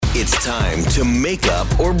It's time to make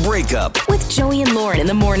up or break up with Joey and Lauren in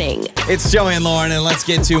the morning. It's Joey and Lauren, and let's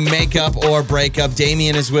get to make up or break up.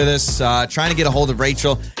 Damien is with us, trying to get a hold of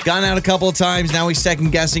Rachel. Gone out a couple of times. Now he's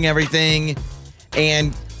second-guessing everything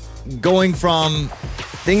and going from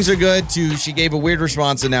things are good to she gave a weird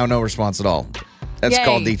response and now no response at all. That's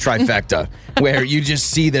called the trifecta, where you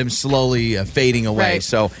just see them slowly fading away. Right.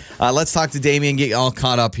 So let's talk to Damien, get all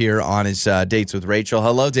caught up here on his dates with Rachel.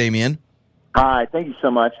 Hello, Damien. Hi, thank you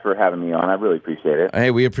so much for having me on. I really appreciate it.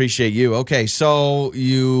 Hey, we appreciate you. Okay, so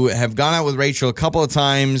you have gone out with Rachel a couple of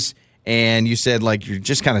times, and you said like you're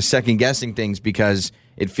just kind of second-guessing things because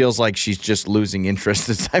it feels like she's just losing interest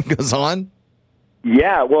as time goes on.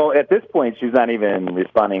 Yeah, well, at this point, she's not even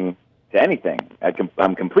responding to anything.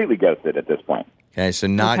 I'm completely ghosted at this point. Okay, so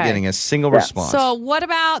not getting a single response. So what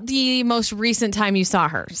about the most recent time you saw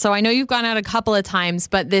her? So I know you've gone out a couple of times,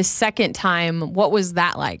 but this second time, what was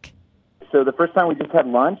that like? So the first time we just had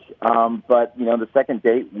lunch, but the second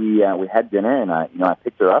date we had dinner, and I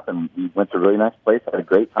picked her up and we went to a really nice place, had a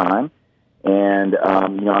great time, and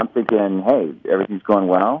I'm thinking, hey, everything's going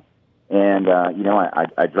well, and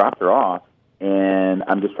I dropped her off, and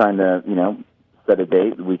I'm just trying to set a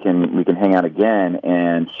date we can hang out again,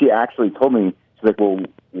 and she actually told me, she's like, well,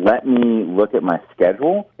 let me look at my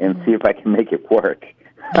schedule and see if I can make it work.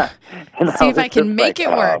 See if I can make it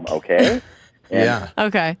work. Okay. Yeah.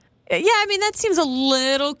 Okay. Yeah, I mean, that seems a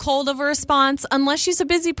little cold of a response unless she's a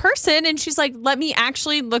busy person and she's like, let me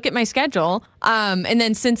actually look at my schedule. And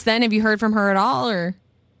then since then, have you heard from her at all? Or?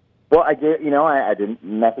 Well, I did. I didn't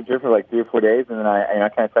message her for like 3 or 4 days, and then I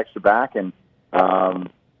kind of texted her back, and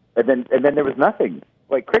then there was nothing,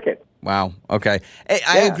 like cricket. Wow. Okay. Hey,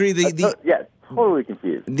 I agree. Totally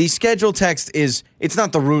confused. The schedule text it's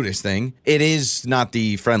not the rudest thing. It is not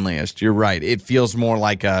the friendliest. You're right. It feels more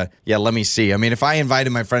like let me see. I mean, if I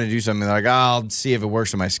invited my friend to do something, they're like, I'll see if it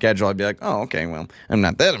works in my schedule. I'd be like, oh, okay, well, I'm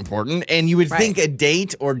not that important. And you would think a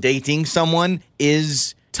date or dating someone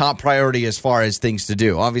is top priority as far as things to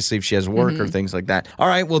do. Obviously, if she has work or things like that. All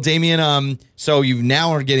right, well, Damien, so you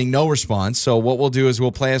now are getting no response. So what we'll do is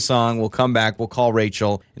we'll play a song. We'll come back. We'll call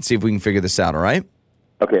Rachel and see if we can figure this out, all right?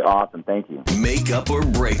 Okay, awesome. Thank you. Make up or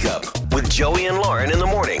break up with Joey and Lauren in the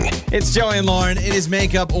morning. It's Joey and Lauren. It is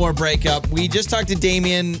make up or break up. We just talked to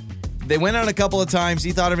Damien. They went out a couple of times.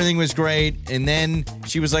 He thought everything was great. And then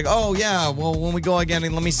she was like, oh, yeah, well, when we go again,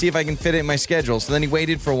 let me see if I can fit it in my schedule. So then he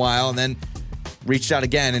waited for a while and then reached out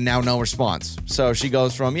again and now no response. So she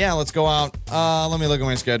goes from, let's go out. Let me look at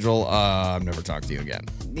my schedule. I've never talked to you again.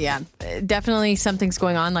 Yeah, definitely something's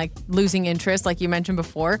going on, like losing interest, like you mentioned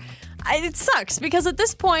before. It sucks because at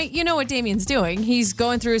this point, you know what Damien's doing. He's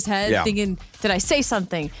going through his head thinking, did I say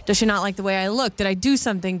something? Does she not like the way I look? Did I do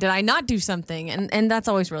something? Did I not do something? And that's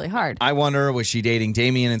always really hard. I wonder, was she dating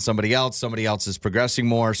Damien and somebody else? Somebody else is progressing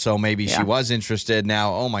more, so maybe she was interested.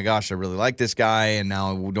 Now, oh my gosh, I really like this guy, and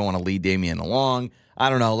now we don't want to lead Damien along. I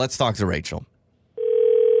don't know. Let's talk to Rachel.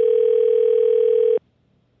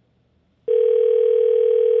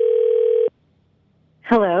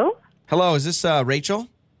 Hello? Hello, is this Rachel?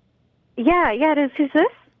 Yeah, it is. Who's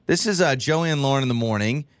this? This is Joey and Lauren in the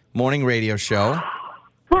morning radio show.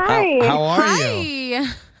 Hi. How are you?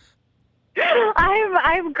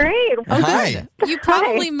 I'm great. Hi. You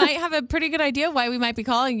probably might have a pretty good idea why we might be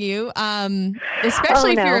calling you,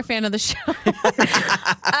 especially if you're a fan of the show.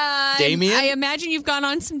 Damien? I imagine you've gone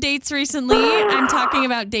on some dates recently. I'm talking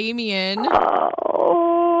about Damien.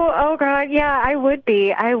 Oh God, yeah, I would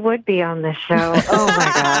be on this show. Oh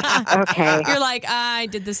my gosh. Okay. You're like, I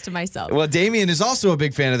did this to myself. Well, Damien is also a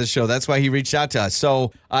big fan of the show. That's why he reached out to us.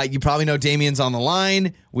 So you probably know Damien's on the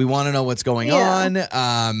line. We want to know what's going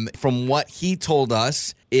on. From what he told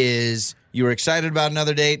us is you were excited about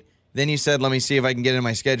another date. Then you said, let me see if I can get in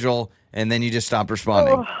my schedule. And then you just stopped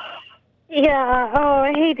responding. Oh, yeah. Oh,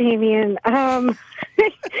 hey, Damien.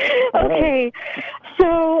 Okay.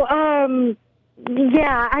 So,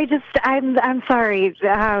 yeah, I'm sorry.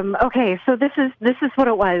 Okay, so this is what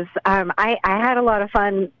it was. I had a lot of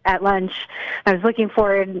fun at lunch. I was looking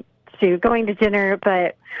forward to going to dinner,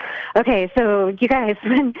 but okay, so you guys,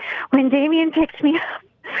 when Damien picked me up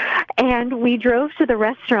and we drove to the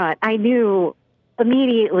restaurant, I knew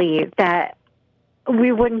immediately that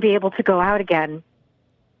we wouldn't be able to go out again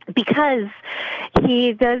because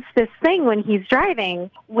he does this thing when he's driving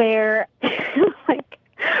where like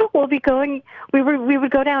we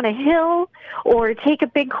would go down a hill or take a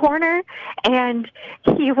big corner and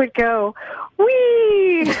he would go,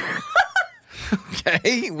 wee.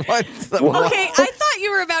 Okay, what's Okay, I thought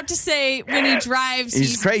you were about to say when he drives,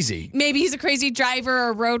 he's crazy. Maybe he's a crazy driver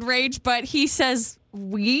or road rage, but he says,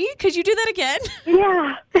 we? Could you do that again?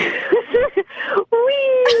 Yeah.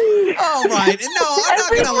 Wee. right. No, I'm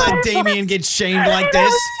not going to let Damien get shamed like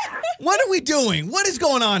this. What are we doing? What is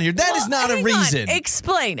going on here? That is not a reason.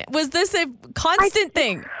 Explain it. Was this a constant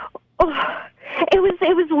thing? It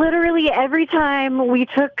was literally every time we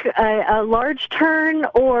took a large turn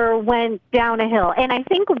or went down a hill. And I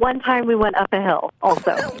think one time we went up a hill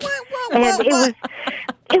also.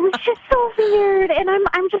 It was just so weird. And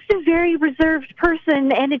I'm just a very reserved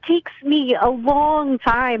person, and it takes me a long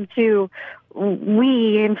time to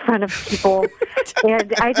wee in front of people.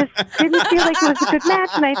 And I just didn't feel like it was a good match,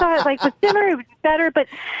 and I thought like with dinner it would be better, but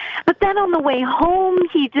then on the way home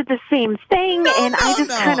he did the same thing, and I just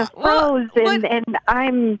kind of froze.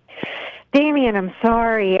 And Damien, I'm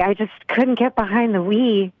sorry, I just couldn't get behind the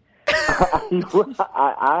wee. I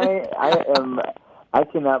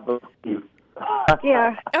cannot believe.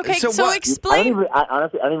 Yeah. Okay, so explain.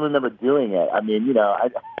 Honestly, I don't even remember doing it. I mean, I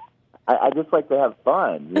just like to have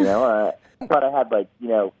fun, I thought I had,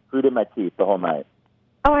 fruit in my teeth the whole night.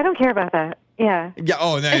 Oh, I don't care about that. Yeah. Yeah.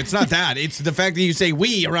 Oh, no, it's not that. It's the fact that you say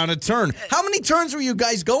 "we" around a turn. How many turns were you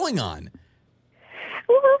guys going on?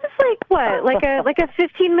 Well, it was like a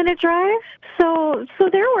 15-minute drive. So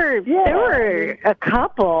there were a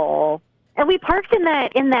couple, and we parked in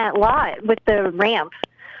that lot with the ramp.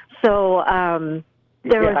 So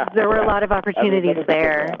there were a lot a opportunities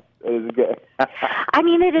there. It was good. I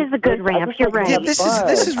mean, it is a good ramp. You're right. Yeah, this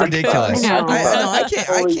is ridiculous. I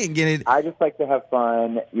can't get it. I just like to have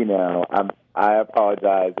fun. I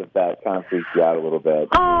apologize if that kind of freaks you out a little bit.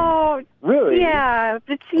 Oh, really? Yeah,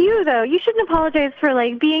 it's you though. You shouldn't apologize for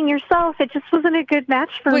being yourself. It just wasn't a good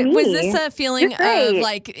match for me. Was this a feeling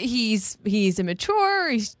of he's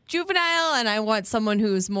immature, he's juvenile, and I want someone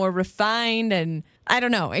who's more refined and? I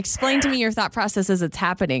don't know. Explain to me your thought process as it's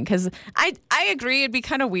happening, because I agree it'd be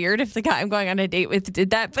kind of weird if the guy I'm going on a date with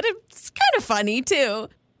did that, but it's kind of funny too.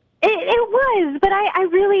 It was, but I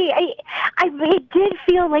really it did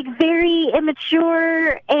feel very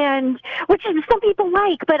immature, and which is some people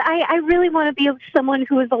like, but I really want to be with someone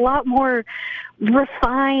who is a lot more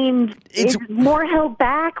refined, is more held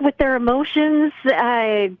back with their emotions.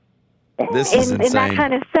 This is insane. In that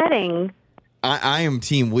kind of setting. I am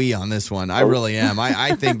team we on this one. I really am.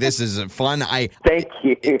 I think this is fun. Thank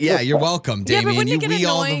you. Yeah, you're welcome, Damien. Yeah, but wouldn't it get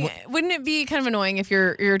annoying? Wouldn't it be kind of annoying if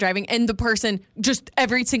you're driving and the person just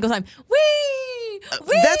every single time, wee?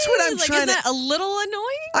 That's what I'm trying isn't that a little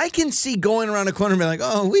annoying? I can see going around a corner and be like,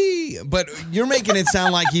 oh, wee. But you're making it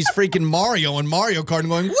sound like he's freaking Mario in Mario Kart and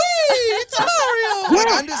going, wee, it's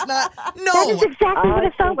Mario. I'm just not. No. That is exactly what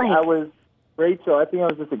it felt like. Rachel, I think I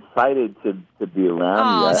was just excited to be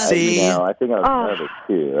around you. See? I think I was nervous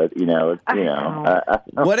too.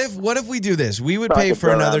 What if we do this? We would pay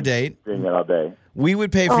for another date. All day. We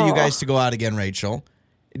would pay for you guys to go out again, Rachel.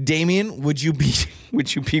 Damien, would you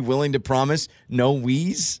be willing to promise no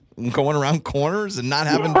wheeze going around corners and not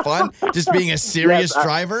having fun? Just being a serious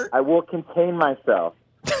driver? I will contain myself.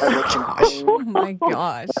 Oh my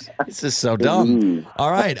gosh. This is so dumb.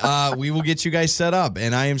 All right. We will get you guys set up,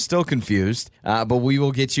 and I am still confused, but we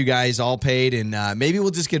will get you guys all paid, and maybe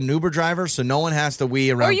we'll just get an Uber driver so no one has to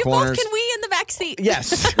wee around corners. Or you corners. both can wee in the back seat.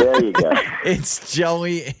 Yes. There you go. It's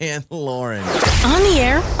Joey and Lauren. On the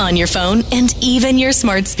air, on your phone, and even your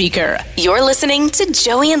smart speaker. You're listening to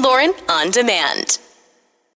Joey and Lauren on demand.